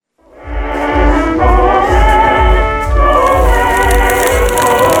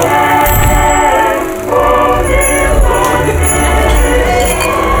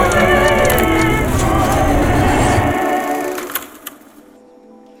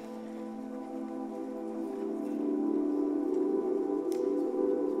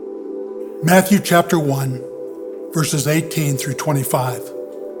Matthew chapter 1, verses 18 through 25.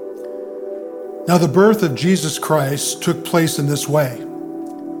 Now the birth of Jesus Christ took place in this way.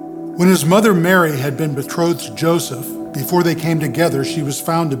 When his mother Mary had been betrothed to Joseph, before they came together, she was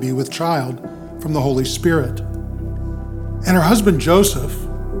found to be with child from the Holy Spirit. And her husband Joseph,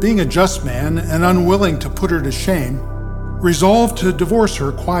 being a just man and unwilling to put her to shame, resolved to divorce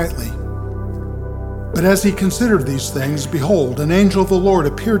her quietly. But as he considered these things, behold, an angel of the Lord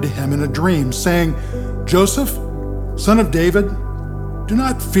appeared to him in a dream, saying, Joseph, son of David, do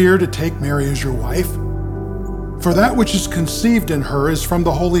not fear to take Mary as your wife, for that which is conceived in her is from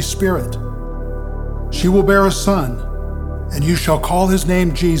the Holy Spirit. She will bear a son, and you shall call his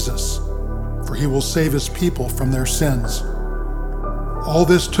name Jesus, for he will save his people from their sins. All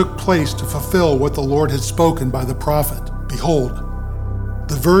this took place to fulfill what the Lord had spoken by the prophet. Behold,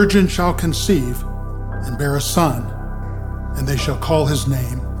 the virgin shall conceive and bear a son, and they shall call his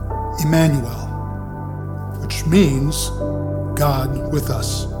name Emmanuel, which means God with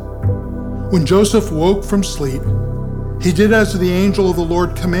us. When Joseph woke from sleep, he did as the angel of the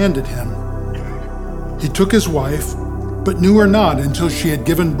Lord commanded him. He took his wife, but knew her not until she had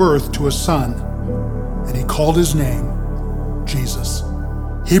given birth to a son, and he called his name Jesus.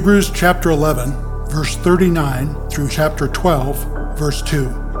 Hebrews chapter 11, verse 39 through chapter 12, verse 2.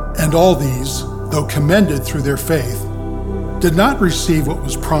 And all these, though commended through their faith, did not receive what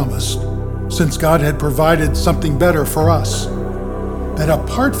was promised, since God had provided something better for us, that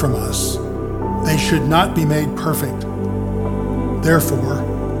apart from us, they should not be made perfect.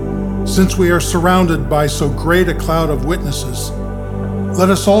 Therefore, since we are surrounded by so great a cloud of witnesses, let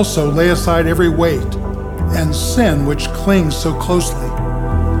us also lay aside every weight and sin which clings so closely,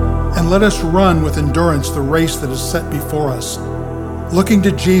 and let us run with endurance the race that is set before us, looking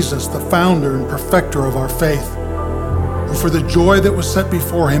to Jesus, the founder and perfecter of our faith, who for the joy that was set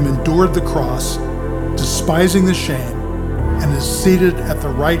before him endured the cross, despising the shame, and is seated at the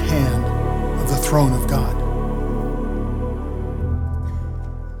right hand of the throne of God.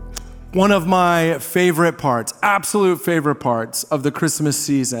 One of my favorite parts, absolute favorite parts of the Christmas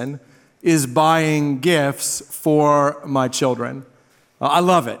season is buying gifts for my children. I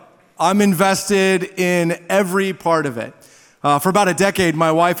love it. I'm invested in every part of it. For about a decade,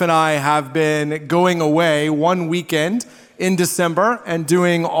 my wife and I have been going away one weekend in December and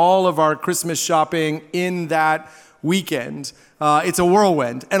doing all of our Christmas shopping in that weekend. It's a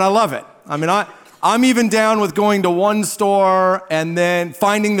whirlwind, and I love it. I mean, I'm even down with going to one store and then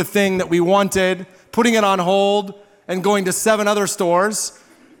finding the thing that we wanted, putting it on hold, and going to 7 other stores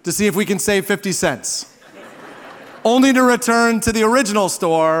to see if we can save 50 cents. Only to return to the original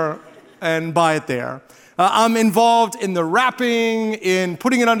store and buy it there. I'm involved in the wrapping, in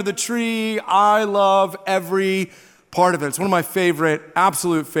putting it under the tree. I love every part of it. It's one of my favorite,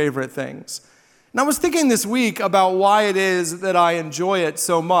 absolute favorite things. And I was thinking this week about why it is that I enjoy it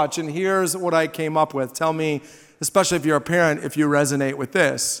so much, and here's what I came up with. Tell me, especially if you're a parent, if you resonate with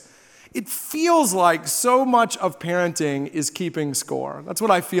this. It feels like so much of parenting is keeping score. That's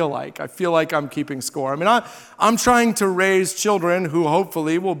what I feel like. I feel like I'm keeping score. I mean, I'm trying to raise children who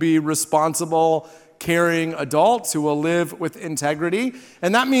hopefully will be responsible, caring adults who will live with integrity.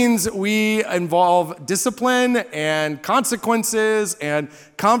 And that means we involve discipline and consequences and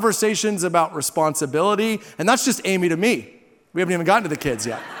conversations about responsibility. And that's just Amy to me. We haven't even gotten to the kids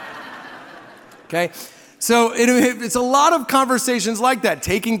yet. Okay? So it's a lot of conversations like that,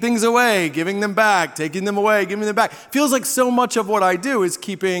 taking things away, giving them back, taking them away, giving them back. Feels like so much of what I do is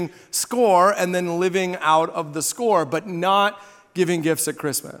keeping score and then living out of the score, but not giving gifts at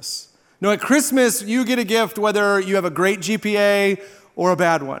Christmas. No, at Christmas, you get a gift whether you have a great GPA or a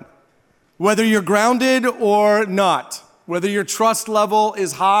bad one, whether you're grounded or not, whether your trust level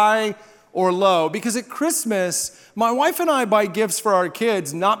is high or low. Because at Christmas, my wife and I buy gifts for our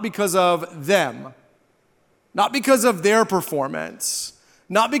kids not because of them, not because of their performance,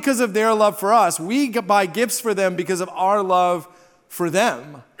 not because of their love for us. We buy gifts for them because of our love for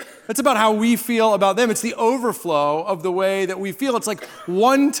them. It's about how we feel about them. It's the overflow of the way that we feel. It's like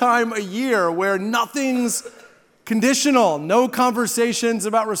one time a year where nothing's conditional, no conversations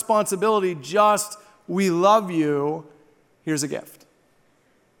about responsibility, just we love you, here's a gift.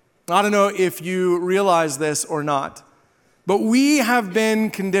 I don't know if you realize this or not, but we have been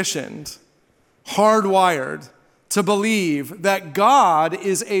conditioned, hardwired to believe that God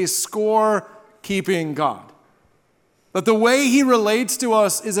is a score-keeping God. That the way he relates to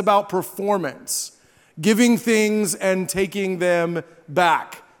us is about performance, giving things and taking them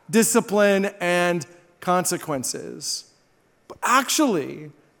back, discipline and consequences. But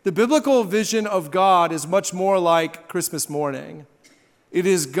actually, the biblical vision of God is much more like Christmas morning. It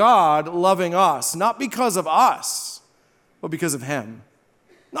is God loving us, not because of us, but because of him.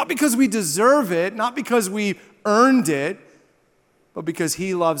 Not because we deserve it, not because we earned it, but because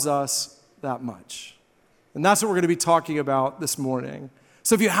he loves us that much. And that's what we're going to be talking about this morning.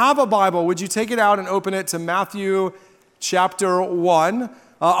 So if you have a Bible, would you take it out and open it to Matthew chapter 1.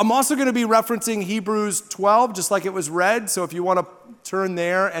 I'm also going to be referencing Hebrews 12, just like it was read. So if you want to turn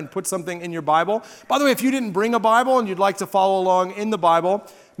there and put something in your Bible. By the way, if you didn't bring a Bible and you'd like to follow along in the Bible,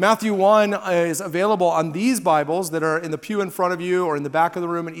 Matthew 1 is available on these Bibles that are in the pew in front of you or in the back of the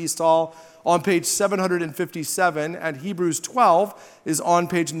room in East Hall on page 757, and Hebrews 12 is on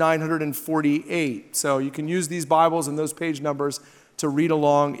page 948. So you can use these Bibles and those page numbers to read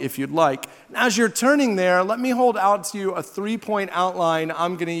along if you'd like. And as you're turning there, let me hold out to you a 3-point outline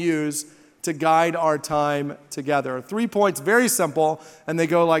I'm going to use to guide our time together. 3 points, very simple, and they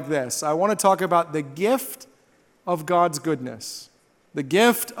go like this. I want to talk about the gift of God's goodness. The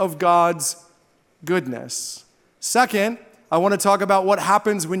gift of God's goodness. Second, I want to talk about what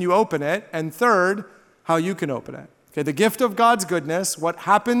happens when you open it. And third, how you can open it. Okay, the gift of God's goodness, what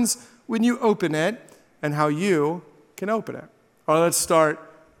happens when you open it, and how you can open it. All right, let's start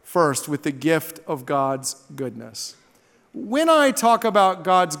first with the gift of God's goodness. When I talk about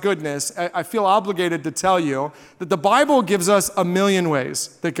God's goodness, I feel obligated to tell you that the Bible gives us a million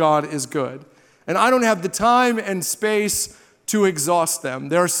ways that God is good. And I don't have the time and space to exhaust them.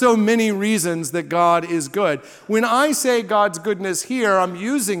 There are so many reasons that God is good. When I say God's goodness here, I'm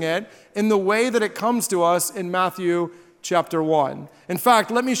using it in the way that it comes to us in Matthew chapter 1. In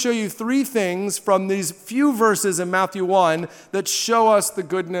fact, let me show you 3 things from these few verses in Matthew 1 that show us the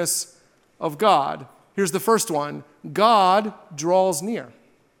goodness of God. Here's the first one. God draws near.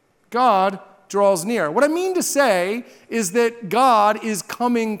 God draws near. What I mean to say is that God is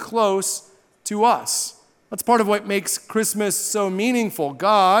coming close to us. That's part of what makes Christmas so meaningful.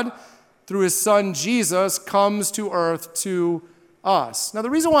 God, through his son Jesus, comes to earth to us. Now, the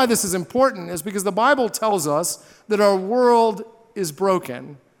reason why this is important is because the Bible tells us that our world is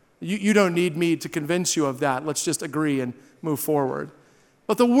broken. You don't need me to convince you of that. Let's just agree and move forward.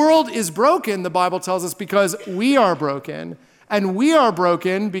 But the world is broken, the Bible tells us, because we are broken. And we are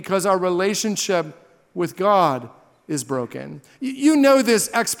broken because our relationship with God is broken. You know this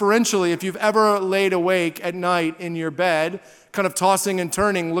experientially if you've ever laid awake at night in your bed, kind of tossing and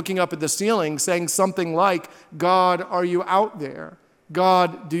turning, looking up at the ceiling, saying something like, God, are you out there?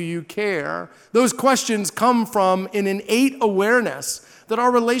 God, do you care? Those questions come from an innate awareness that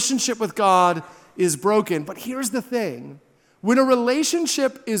our relationship with God is broken. But here's the thing. When a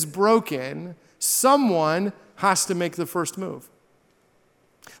relationship is broken, someone has to make the first move.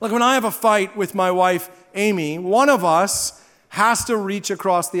 Like when I have a fight with my wife, Amy, one of us has to reach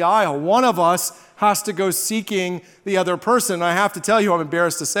across the aisle. One of us has to go seeking the other person. I have to tell you, I'm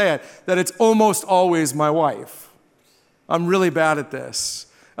embarrassed to say it, that it's almost always my wife. I'm really bad at this.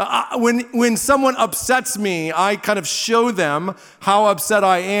 When someone upsets me, I kind of show them how upset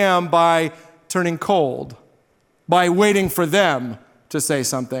I am by turning cold, by waiting for them to say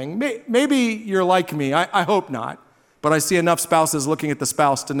something. Maybe you're like me. I hope not. But I see enough spouses looking at the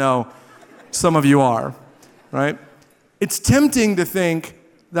spouse to know some of you are, right? It's tempting to think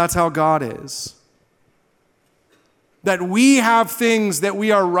that's how God is. That we have things that we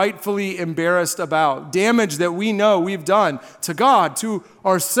are rightfully embarrassed about, damage that we know we've done to God, to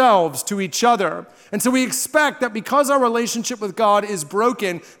ourselves, to each other. And so we expect that because our relationship with God is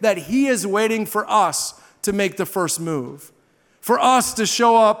broken, that he is waiting for us to make the first move, for us to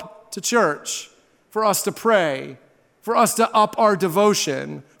show up to church, for us to pray, for us to up our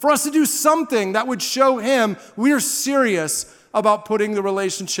devotion, for us to do something that would show him we're serious about putting the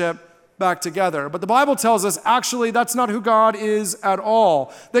relationship back together. But the Bible tells us actually that's not who God is at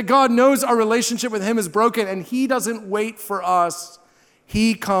all. That God knows our relationship with him is broken and he doesn't wait for us.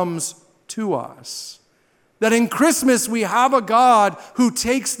 He comes to us. That in Christmas we have a God who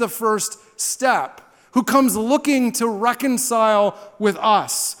takes the first step, who comes looking to reconcile with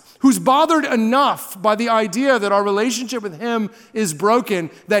us, who's bothered enough by the idea that our relationship with him is broken,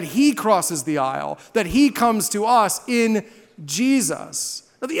 that he crosses the aisle, that he comes to us in Jesus.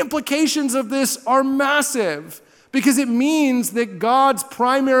 Now, the implications of this are massive because it means that God's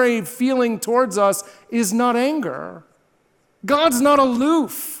primary feeling towards us is not anger. God's not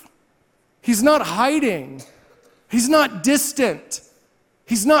aloof. He's not hiding. He's not distant.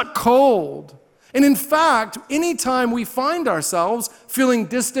 He's not cold. And in fact, anytime we find ourselves feeling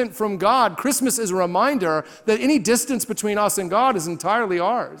distant from God, Christmas is a reminder that any distance between us and God is entirely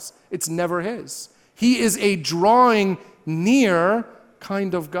ours. It's never his. He is a drawing near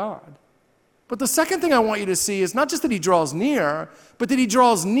kind of God. But the second thing I want you to see is not just that he draws near, but that he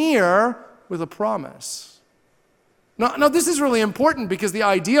draws near with a promise. Now, this is really important because the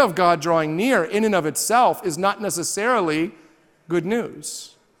idea of God drawing near in and of itself is not necessarily good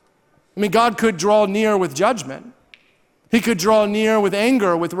news. I mean, God could draw near with judgment. He could draw near with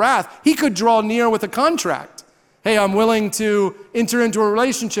anger, with wrath. He could draw near with a contract. Hey, I'm willing to enter into a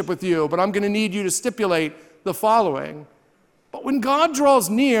relationship with you, but I'm going to need you to stipulate the following. But when God draws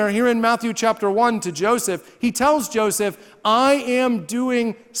near, here in Matthew chapter 1 to Joseph, he tells Joseph, I am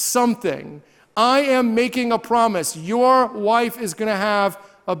doing something. I am making a promise. Your wife is going to have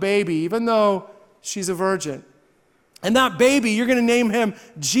a baby, even though she's a virgin. And that baby, you're going to name him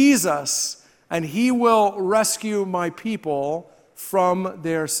Jesus, and he will rescue my people from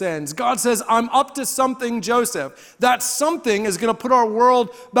their sins. God says, I'm up to something, Joseph. That something is going to put our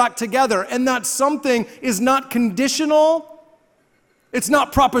world back together, and that something is not conditional. It's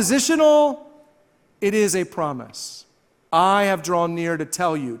not propositional. It is a promise. I have drawn near to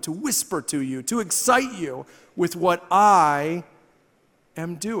tell you, to whisper to you, to excite you with what I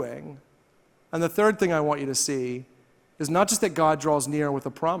am doing. And the third thing I want you to see is not just that God draws near with a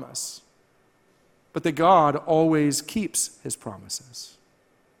promise, but that God always keeps his promises.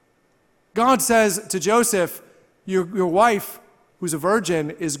 God says to Joseph, your wife, who's a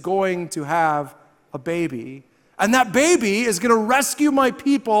virgin, is going to have a baby. And that baby is going to rescue my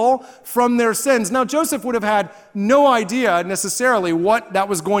people from their sins. Now, Joseph would have had no idea necessarily what that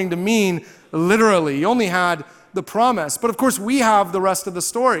was going to mean literally. He only had the promise. But of course, we have the rest of the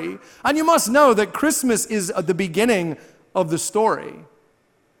story. And you must know that Christmas is the beginning of the story.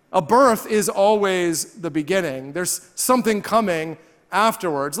 A birth is always the beginning. There's something coming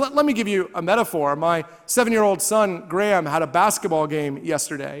afterwards. Let me give you a metaphor. My 7-year-old son, Graham, had a basketball game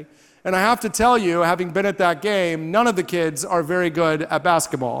yesterday. And I have to tell you, having been at that game, none of the kids are very good at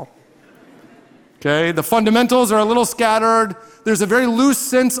basketball. Okay, the fundamentals are a little scattered. There's a very loose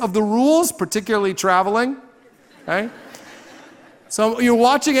sense of the rules, particularly traveling. Okay? So you're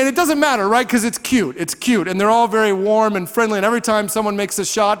watching, and it doesn't matter, right? Because it's cute. It's cute, and they're all very warm and friendly. And every time someone makes a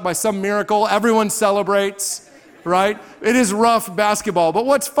shot by some miracle, everyone celebrates, right? It is rough basketball. But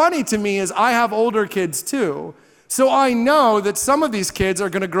what's funny to me is I have older kids too. So I know that some of these kids are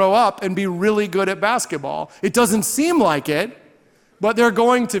going to grow up and be really good at basketball. It doesn't seem like it, but they're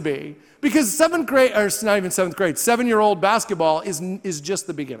going to be. Because 7-year-old basketball is just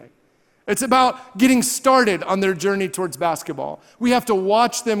the beginning. It's about getting started on their journey towards basketball. We have to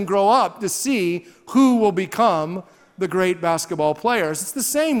watch them grow up to see who will become the great basketball players. It's the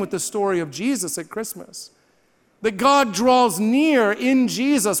same with the story of Jesus at Christmas. That God draws near in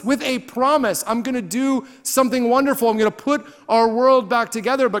Jesus with a promise. I'm going to do something wonderful. I'm going to put our world back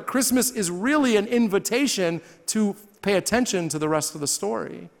together. But Christmas is really an invitation to pay attention to the rest of the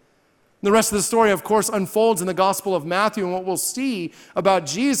story. The rest of the story, of course, unfolds in the Gospel of Matthew. And what we'll see about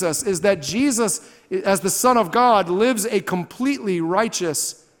Jesus is that Jesus, as the Son of God, lives a completely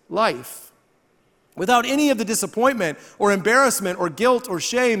righteous life. Without any of the disappointment or embarrassment or guilt or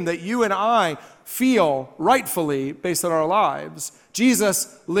shame that you and I feel rightfully based on our lives,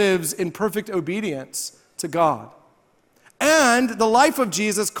 Jesus lives in perfect obedience to God. And the life of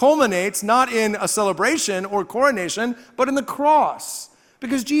Jesus culminates not in a celebration or coronation, but in the cross.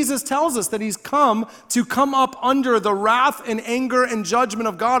 Because Jesus tells us that he's come up under the wrath and anger and judgment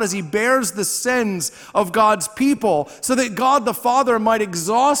of God as he bears the sins of God's people, so that God the Father might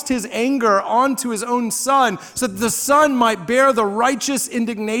exhaust his anger onto his own Son, so that the Son might bear the righteous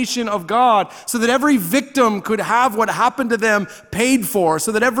indignation of God, so that every victim could have what happened to them paid for,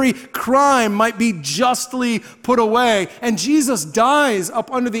 so that every crime might be justly put away. And Jesus dies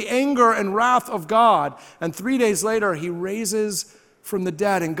up under the anger and wrath of God. And 3 days later, he raises from the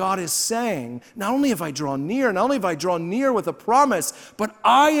dead. And God is saying, not only have I drawn near with a promise, but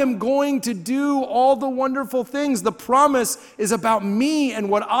I am going to do all the wonderful things. The promise is about me and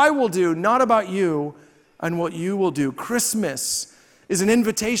what I will do, not about you and what you will do. Christmas is an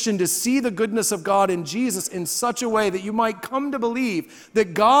invitation to see the goodness of God in Jesus in such a way that you might come to believe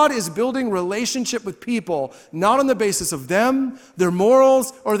that God is building relationship with people, not on the basis of them, their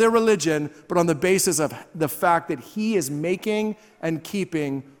morals, or their religion, but on the basis of the fact that he is making and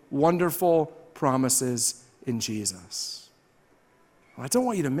keeping wonderful promises in Jesus. Well, I don't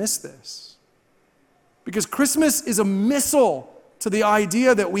want you to miss this, because Christmas is a missile to the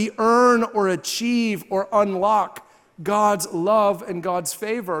idea that we earn or achieve or unlock God's love and God's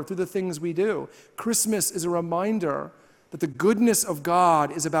favor through the things we do. Christmas is a reminder that the goodness of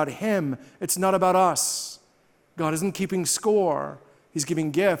God is about him. It's not about us. God isn't keeping score. He's giving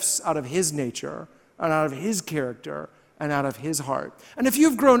gifts out of his nature and out of his character and out of his heart. And if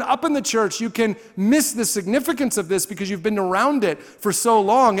you've grown up in the church, you can miss the significance of this because you've been around it for so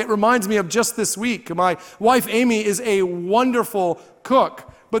long. It reminds me of just this week. My wife, Amy, is a wonderful cook.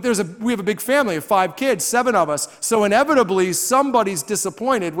 But we have a big family of 5 kids, 7 of us. So inevitably, somebody's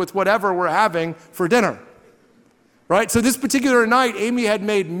disappointed with whatever we're having for dinner. Right? So this particular night, Amy had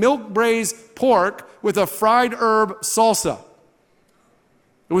made milk braised pork with a fried herb salsa.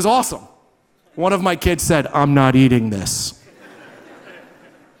 It was awesome. One of my kids said, "I'm not eating this."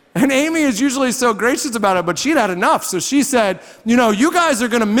 And Amy is usually so gracious about it, but she'd had enough. So she said, you guys are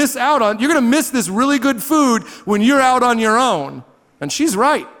going to you're going to miss this really good food when you're out on your own. And she's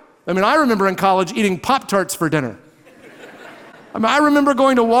right. I remember in college eating Pop-Tarts for dinner. I remember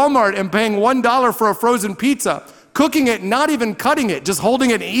going to Walmart and paying $1 for a frozen pizza, cooking it, not even cutting it, just holding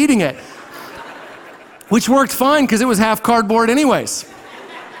it and eating it, which worked fine because it was half cardboard anyways,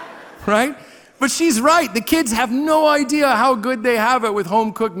 right? But she's right. The kids have no idea how good they have it with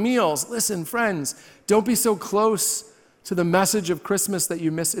home-cooked meals. Listen, friends, don't be so close to the message of Christmas that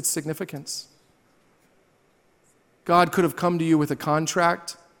you miss its significance. God could have come to you with a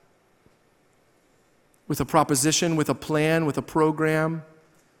contract, with a proposition, with a plan, with a program,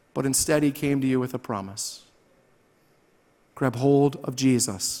 but instead he came to you with a promise. Grab hold of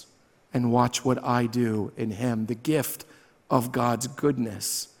Jesus and watch what I do in him. The gift of God's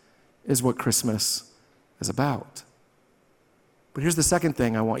goodness is what Christmas is about. But here's the second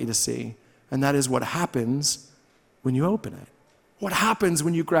thing I want you to see, and that is what happens when you open it. What happens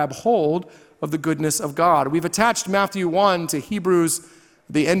when you grab hold of the goodness of God? We've attached Matthew 1 to Hebrews,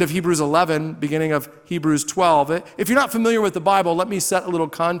 the end of Hebrews 11, beginning of Hebrews 12. If you're not familiar with the Bible, let me set a little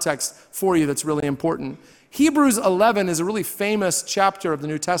context for you that's really important. Hebrews 11 is a really famous chapter of the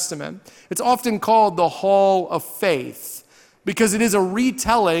New Testament. It's often called the Hall of Faith because it is a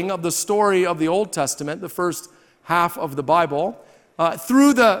retelling of the story of the Old Testament, the first half of the Bible,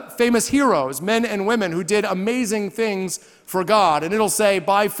 through the famous heroes, men and women who did amazing things for God. And it'll say,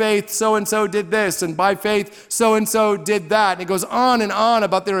 by faith, so-and-so did this, and by faith, so-and-so did that. And it goes on and on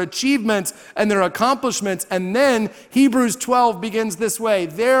about their achievements and their accomplishments. And then Hebrews 12 begins this way: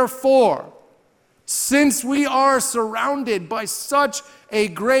 therefore, since we are surrounded by such a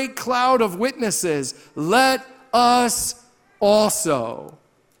great cloud of witnesses, let us also.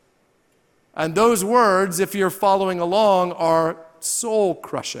 And those words, if you're following along, are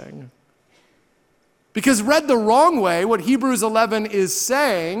soul-crushing. Because read the wrong way, what Hebrews 11 is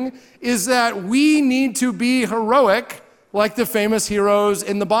saying is that we need to be heroic like the famous heroes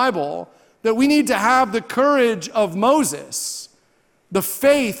in the Bible, that we need to have the courage of Moses, the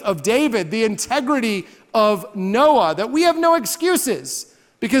faith of David, the integrity of Noah, that we have no excuses.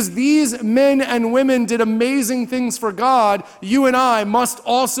 Because these men and women did amazing things for God, you and I must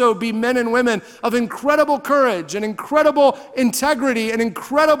also be men and women of incredible courage and incredible integrity and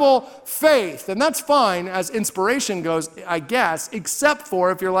incredible faith. And that's fine as inspiration goes, I guess, except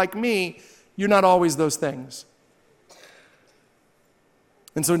for if you're like me, you're not always those things.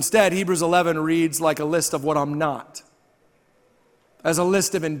 And so instead, Hebrews 11 reads like a list of what I'm not. As a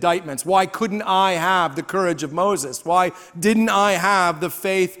list of indictments. Why couldn't I have the courage of Moses? Why didn't I have the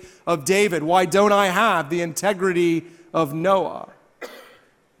faith of David? Why don't I have the integrity of Noah?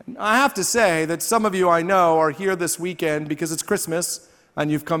 And I have to say that some of you I know are here this weekend because it's Christmas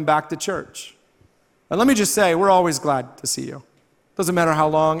and you've come back to church. And let me just say, we're always glad to see you. Doesn't matter how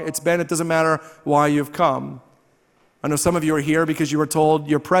long it's been. It doesn't matter why you've come. I know some of you are here because you were told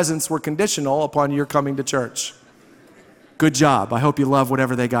your presents were conditional upon your coming to church. Good job. I hope you love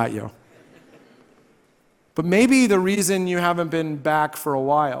whatever they got you. But maybe the reason you haven't been back for a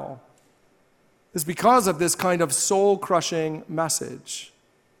while is because of this kind of soul-crushing message.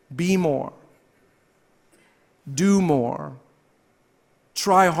 Be more. Do more.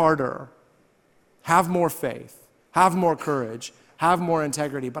 Try harder. Have more faith. Have more courage. Have more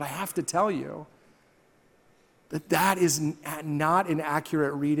integrity. But I have to tell you that that is not an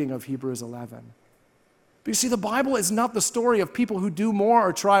accurate reading of Hebrews 11. But you see, the Bible is not the story of people who do more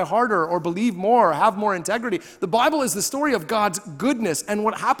or try harder or believe more or have more integrity. The Bible is the story of God's goodness and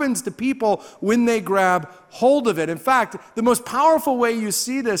what happens to people when they grab hold of it. In fact, the most powerful way you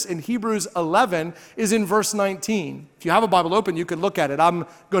see this in Hebrews 11 is in verse 19. If you have a Bible open, you can look at it. I'm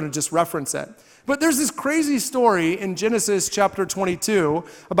going to just reference it. But there's this crazy story in Genesis chapter 22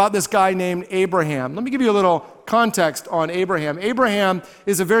 about this guy named Abraham. Let me give you a little context on Abraham. Abraham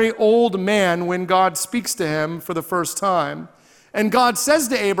is a very old man when God speaks to him for the first time. And God says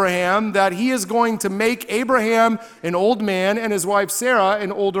to Abraham that he is going to make Abraham an old man and his wife Sarah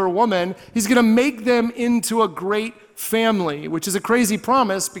an older woman. He's going to make them into a great family, which is a crazy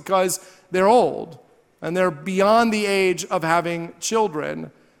promise because they're old. and they're beyond the age of having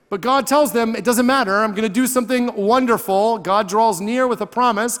children. But God tells them, it doesn't matter, I'm going to do something wonderful. God draws near with a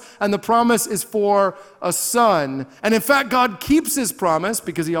promise, and the promise is for a son. And in fact, God keeps his promise,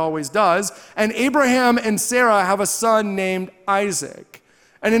 because he always does, and Abraham and Sarah have a son named Isaac.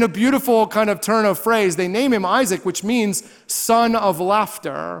 And in a beautiful kind of turn of phrase, they name him Isaac, which means son of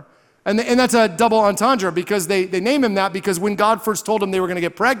laughter. And that's a double entendre, because they name him that because when God first told them they were going to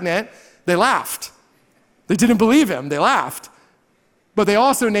get pregnant, they laughed. They didn't believe him, they laughed. But they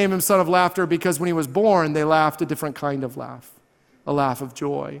also named him son of laughter because when he was born, they laughed a different kind of laugh, a laugh of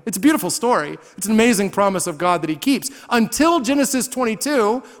joy. It's a beautiful story. It's an amazing promise of God that he keeps. Until Genesis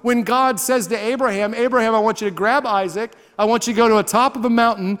 22, when God says to Abraham, Abraham, I want you to grab Isaac, I want you to go to the top of a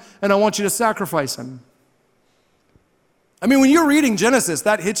mountain, and I want you to sacrifice him. I mean, when you're reading Genesis,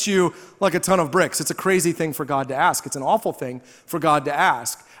 that hits you like a ton of bricks. It's a crazy thing for God to ask. It's an awful thing for God to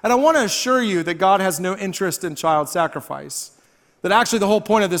ask. And I want to assure you that God has no interest in child sacrifice. That actually the whole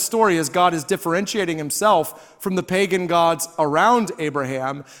point of this story is God is differentiating himself from the pagan gods around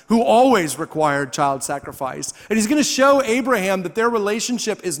Abraham, who always required child sacrifice. And he's going to show Abraham that their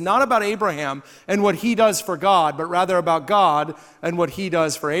relationship is not about Abraham and what he does for God, but rather about God and what he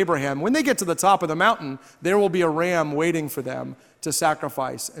does for Abraham. When they get to the top of the mountain, there will be a ram waiting for them to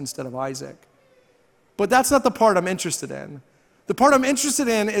sacrifice instead of Isaac. But that's not the part I'm interested in. The part I'm interested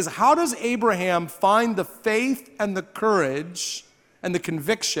in is, how does Abraham find the faith and the courage and the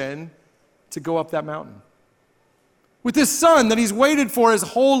conviction to go up that mountain? With this son that he's waited for his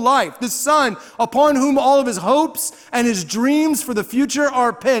whole life, this son upon whom all of his hopes and his dreams for the future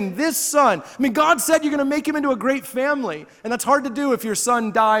are pinned. This son, I mean, God said you're going to make him into a great family, and that's hard to do if your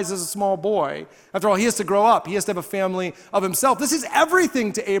son dies as a small boy. After all, he has to grow up. He has to have a family of himself. This is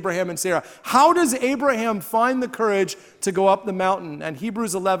everything to Abraham and Sarah. How does Abraham find the courage to go up the mountain? And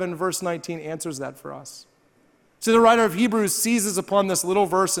Hebrews 11, verse 19 answers that for us. So the writer of Hebrews seizes upon this little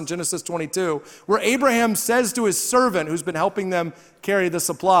verse in Genesis 22, where Abraham says to his servant who's been helping them carry the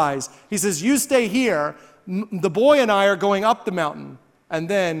supplies, he says, you stay here, the boy and I are going up the mountain, and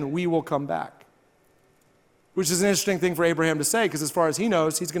then we will come back. Which is an interesting thing for Abraham to say, because as far as he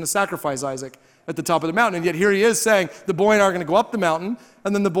knows, he's going to sacrifice Isaac at the top of the mountain. And yet here he is saying, the boy and I are going to go up the mountain,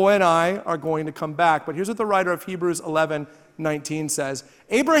 and then the boy and I are going to come back. But here's what the writer of Hebrews 11:19 says.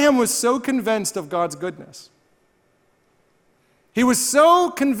 Abraham was so convinced of God's goodness. He was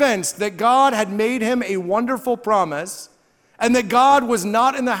so convinced that God had made him a wonderful promise, and that God was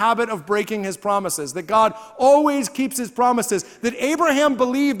not in the habit of breaking his promises, that God always keeps his promises, that Abraham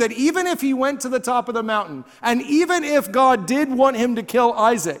believed that even if he went to the top of the mountain, and even if God did want him to kill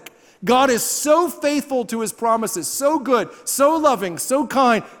Isaac, God is so faithful to his promises, so good, so loving, so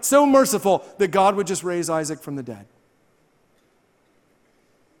kind, so merciful, that God would just raise Isaac from the dead.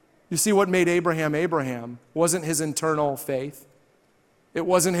 You see, what made Abraham Abraham wasn't his internal faith. It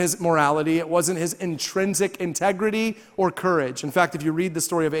wasn't his morality. It wasn't his intrinsic integrity or courage. In fact, if you read the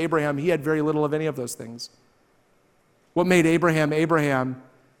story of Abraham, he had very little of any of those things. What made Abraham Abraham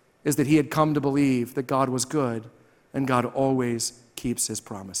is that he had come to believe that God was good and God always keeps his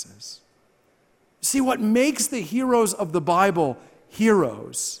promises. See, what makes the heroes of the Bible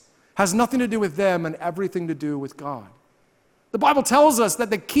heroes has nothing to do with them and everything to do with God. The Bible tells us that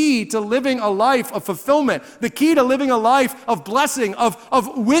the key to living a life of fulfillment, the key to living a life of blessing,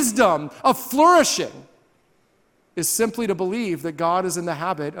 of wisdom, of flourishing, is simply to believe that God is in the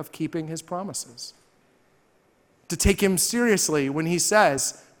habit of keeping his promises. To take him seriously when he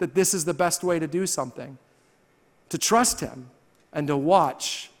says that this is the best way to do something. To trust him and to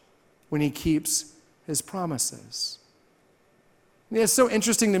watch when he keeps his promises. It's so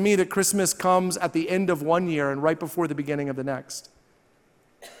interesting to me that Christmas comes at the end of one year and right before the beginning of the next.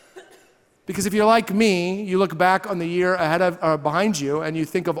 Because if you're like me, you look back on the year behind you and you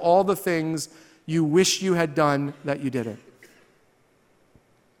think of all the things you wish you had done that you didn't.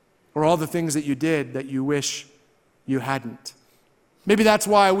 Or all the things that you did that you wish you hadn't. Maybe that's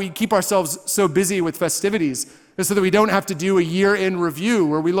why we keep ourselves so busy with festivities, so that we don't have to do a year-in review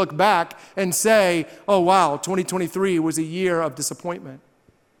where we look back and say, oh wow, 2023 was a year of disappointment.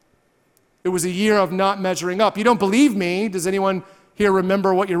 It was a year of not measuring up. You don't believe me? Does anyone here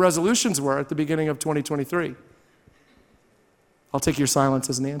remember what your resolutions were at the beginning of 2023? I'll take your silence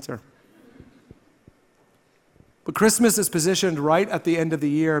as an answer. But Christmas is positioned right at the end of the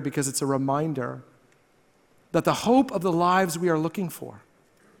year because it's a reminder that the hope of the lives we are looking for,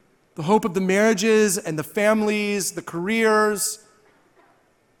 the hope of the marriages and the families, the careers,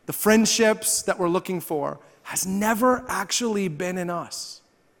 the friendships that we're looking for, has never actually been in us.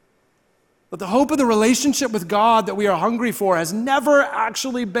 But the hope of the relationship with God that we are hungry for has never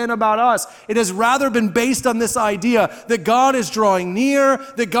actually been about us. It has rather been based on this idea that God is drawing near,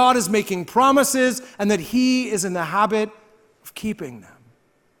 that God is making promises, and that He is in the habit of keeping them.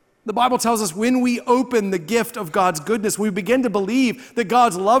 The Bible tells us when we open the gift of God's goodness, we begin to believe that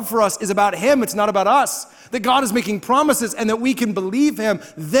God's love for us is about Him, it's not about us. That God is making promises and that we can believe Him.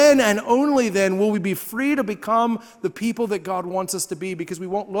 Then and only then will we be free to become the people that God wants us to be, because we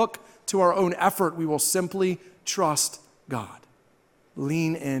won't look to our own effort. We will simply trust God.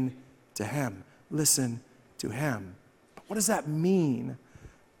 Lean in to Him. Listen to Him. But what does that mean?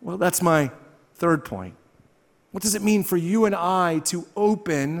 Well, that's my third point. What does it mean for you and I to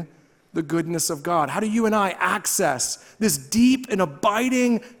open the goodness of God? How do you and I access this deep and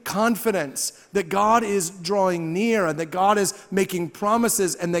abiding confidence that God is drawing near and that God is making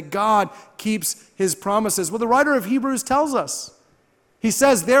promises and that God keeps His promises? Well, the writer of Hebrews tells us. He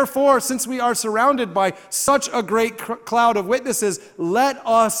says, therefore, since we are surrounded by such a great cloud of witnesses, let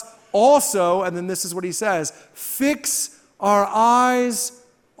us also, and then this is what he says, fix our eyes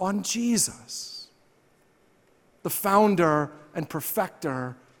on Jesus, the founder and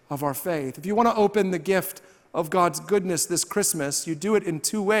perfecter of our faith. If you want to open the gift of God's goodness this Christmas, you do it in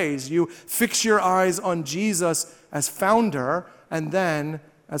two ways. You fix your eyes on Jesus as founder and then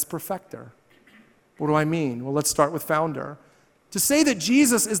as perfecter. What do I mean? Well, let's start with founder. To say that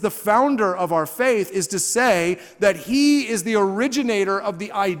Jesus is the founder of our faith is to say that He is the originator of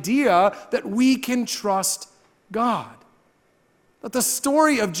the idea that we can trust God. That the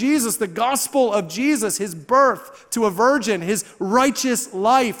story of Jesus, the gospel of Jesus, His birth to a virgin, His righteous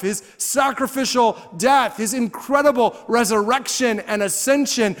life, His sacrificial death, His incredible resurrection and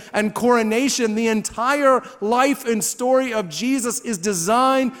ascension and coronation, the entire life and story of Jesus is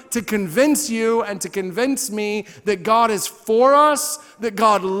designed to convince you and to convince me that God is for us, that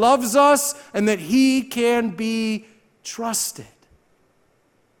God loves us, and that He can be trusted.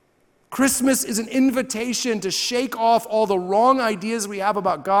 Christmas is an invitation to shake off all the wrong ideas we have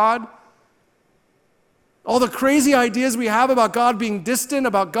about God, all the crazy ideas we have about God being distant,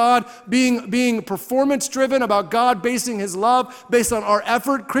 about God being performance-driven, about God basing His love based on our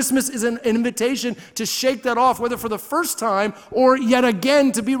effort. Christmas is an invitation to shake that off, whether for the first time or yet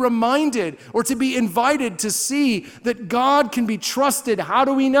again to be reminded or to be invited to see that God can be trusted. How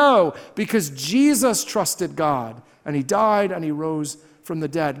do we know? Because Jesus trusted God, and He died and He rose from the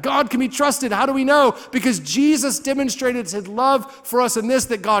dead. God can be trusted. How do we know? Because Jesus demonstrated His love for us in this,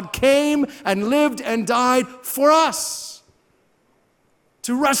 that God came and lived and died for us,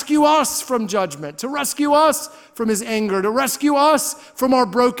 to rescue us from judgment, to rescue us from His anger, to rescue us from our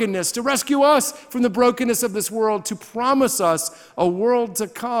brokenness, to rescue us from the brokenness of this world, to promise us a world to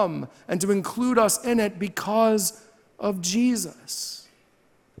come and to include us in it because of Jesus.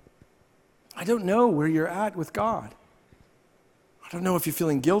 I don't know where you're at with God. I don't know if you're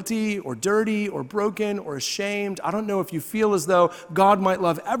feeling guilty or dirty or broken or ashamed. I don't know if you feel as though God might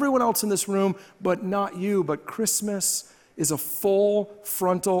love everyone else in this room, but not you. But Christmas is a full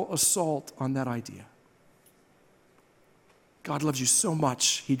frontal assault on that idea. God loves you so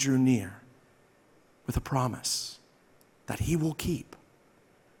much, He drew near with a promise that He will keep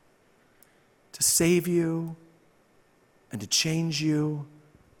to save you and to change you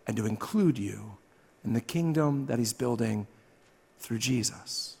and to include you in the kingdom that He's building through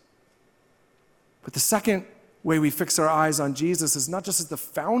Jesus. But the second way we fix our eyes on Jesus is not just as the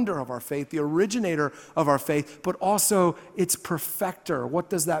founder of our faith, the originator of our faith, but also its perfecter.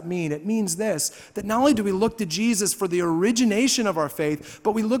 What does that mean? It means this, that not only do we look to Jesus for the origination of our faith,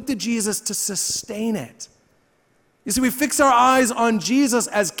 but we look to Jesus to sustain it. You see, we fix our eyes on Jesus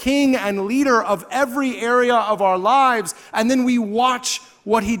as King and leader of every area of our lives, and then we watch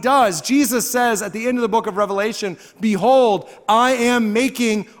what He does. Jesus says at the end of the book of Revelation, behold, I am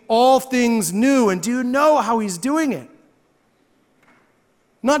making all things new. And do you know how He's doing it?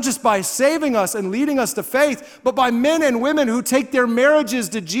 Not just by saving us and leading us to faith, but by men and women who take their marriages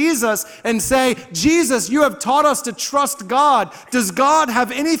to Jesus and say, Jesus, you have taught us to trust God. Does God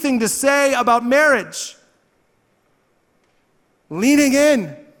have anything to say about marriage? Leaning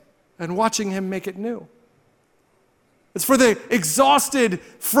in and watching Him make it new. It's for the exhausted,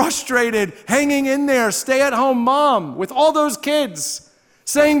 frustrated, hanging in there, stay-at-home mom with all those kids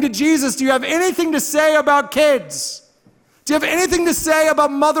saying to Jesus, do you have anything to say about kids? Do you have anything to say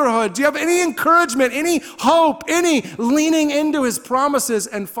about motherhood? Do you have any encouragement, any hope, any leaning into His promises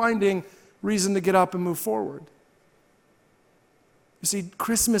and finding reason to get up and move forward? You see,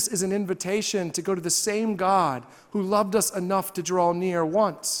 Christmas is an invitation to go to the same God who loved us enough to draw near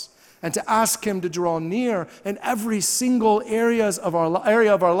once and to ask him to draw near in every single area of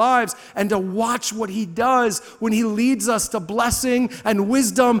our lives, and to watch what he does when he leads us to blessing and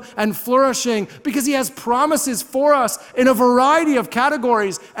wisdom and flourishing, because he has promises for us in a variety of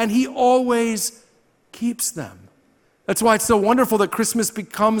categories, and he always keeps them. That's why it's so wonderful that Christmas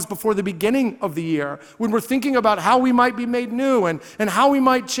becomes before the beginning of the year, when we're thinking about how we might be made new and how we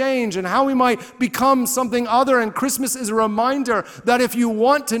might change and how we might become something other. And Christmas is a reminder that if you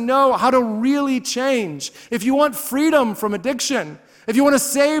want to know how to really change, if you want freedom from addiction, if you want to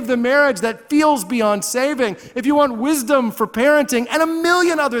save the marriage that feels beyond saving, if you want wisdom for parenting and a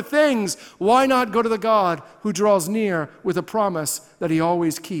million other things, why not go to the God who draws near with a promise that he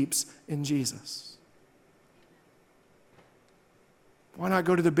always keeps in Jesus? Why not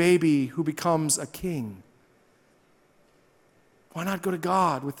go to the baby who becomes a king? Why not go to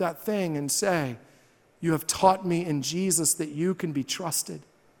God with that thing and say, you have taught me in Jesus that you can be trusted.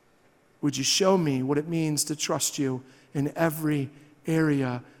 Would you show me what it means to trust you in every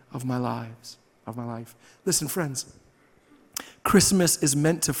area of my life? Listen, friends, Christmas is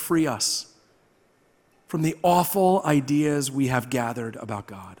meant to free us from the awful ideas we have gathered about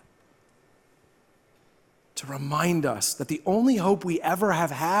God. To remind us that the only hope we ever have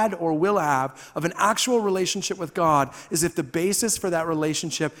had or will have of an actual relationship with God is if the basis for that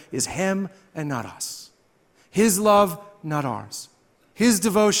relationship is him and not us. His love, not ours. His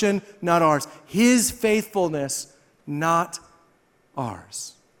devotion, not ours. His faithfulness, not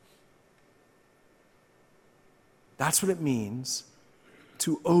ours. That's what it means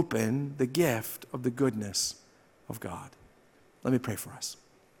to open the gift of the goodness of God. Let me pray for us.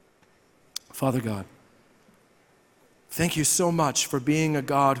 Father God, thank you so much for being a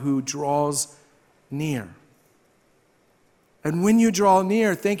God who draws near. And when you draw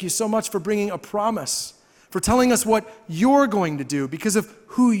near, thank you so much for bringing a promise, for telling us what you're going to do because of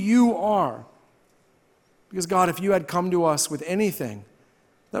who you are. Because God, if you had come to us with anything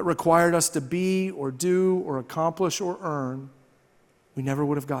that required us to be or do or accomplish or earn, we never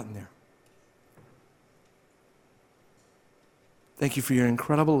would have gotten there. Thank you for your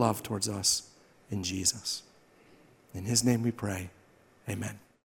incredible love towards us in Jesus. In his name we pray, amen.